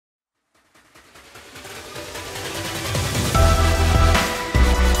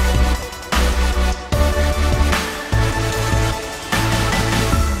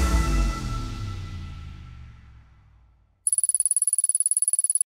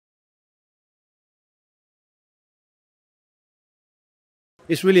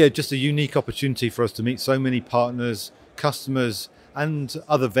It's really just a unique opportunity for us to meet so many partners, customers and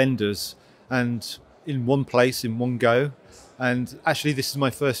other vendors, and in one place, in one go. And actually this is my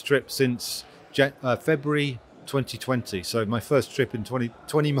first trip since February 2020, so my first trip in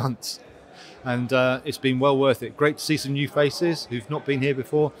 20 months. And it's been well worth it. Great to see some new faces who've not been here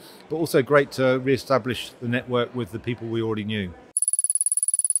before, but also great to re-establish the network with the people we already knew.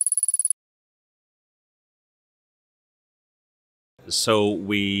 So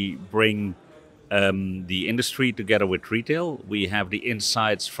we bring the industry together with retail. We have the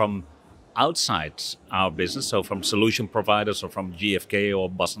insights from outside our business, so from solution providers or from GfK or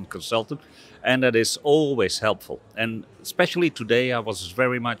Boston Consultant, and that is always helpful. And especially today, I was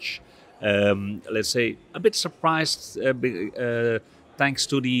very much, let's say, a bit surprised thanks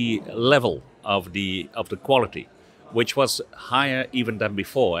to the level of the quality, which was higher even than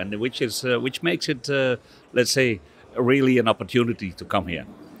before, and which makes it, let's say, really an opportunity to come here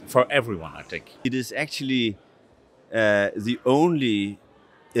for everyone, I think. It is actually the only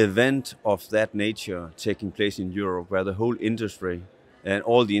event of that nature taking place in Europe where the whole industry and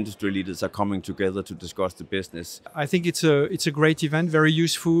all the industry leaders are coming together to discuss the business. I think it's a great event, very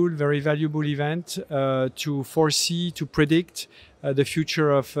useful, very valuable event to foresee, to predict the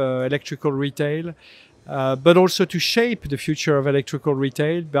future of electrical retail. But also to shape the future of electrical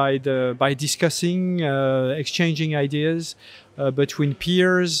retail by discussing, exchanging ideas between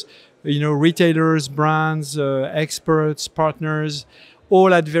peers, retailers, brands, experts, partners,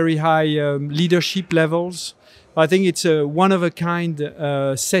 all at very high leadership levels. I think it's a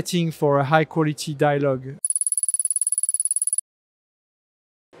one-of-a-kind setting for a high-quality dialogue.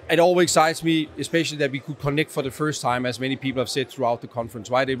 It always excites me, especially that we could connect for the first time, as many people have said throughout the conference,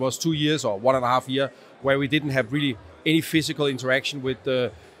 right? It was 2 years or 1.5 years where we didn't have really any physical interaction with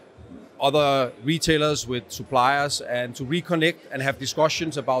other retailers, with suppliers, and to reconnect and have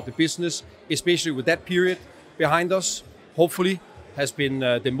discussions about the business, especially with that period behind us, hopefully, has been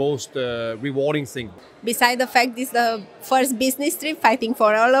the most rewarding thing. Besides the fact this is the first business trip, I think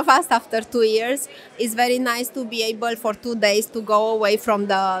for all of us after 2 years, it's very nice to be able for 2 days to go away from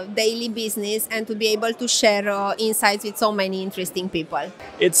the daily business and to be able to share insights with so many interesting people.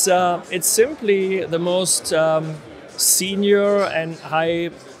 It's simply the most senior and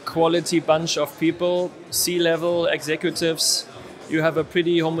high quality bunch of people, C-level executives. You have a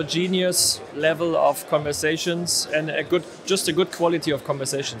pretty homogeneous level of conversations and just a good quality of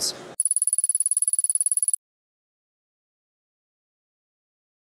conversations.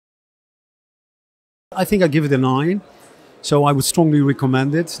 I think I give it a 9, so I would strongly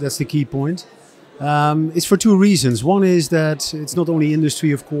recommend it. That's the key point. It's for 2 reasons. One is that it's not only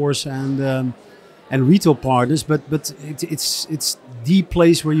industry, of course, and retail partners, but it's the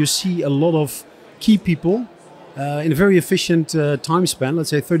place where you see a lot of key people in a very efficient time span, let's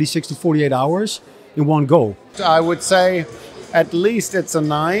say 36 to 48 hours in one go. I would say at least it's a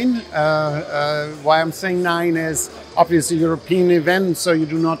 9. Why I'm saying 9 is obviously a European event, so you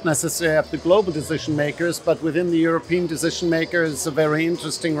do not necessarily have the global decision makers, but within the European decision makers, it's a very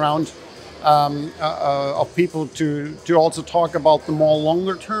interesting round of people to also talk about the more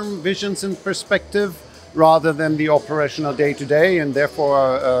longer term visions and perspective rather than the operational day to day, and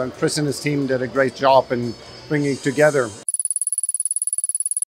therefore Chris and his team did a great job in bringing together.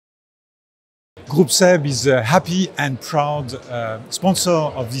 Group SEB is a happy and proud sponsor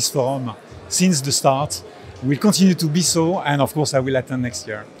of this forum since the start. We'll continue to be so, and of course I will attend next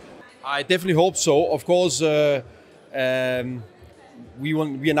year. I definitely hope so. Of course, we are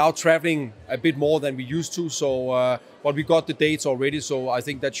now traveling a bit more than we used to, so but we got the dates already, so I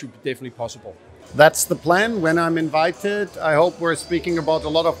think that should be definitely possible. That's the plan. When I'm invited, I hope we're speaking about a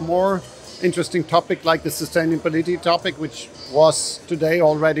lot of more interesting topic like the sustainability topic, which was today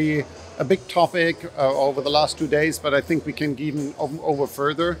already a big topic over the last 2 days, but I think we can even over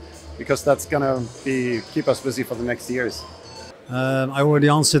further because that's gonna keep us busy for the next years. I already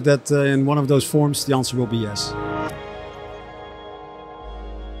answered that in one of those forms. The answer will be yes.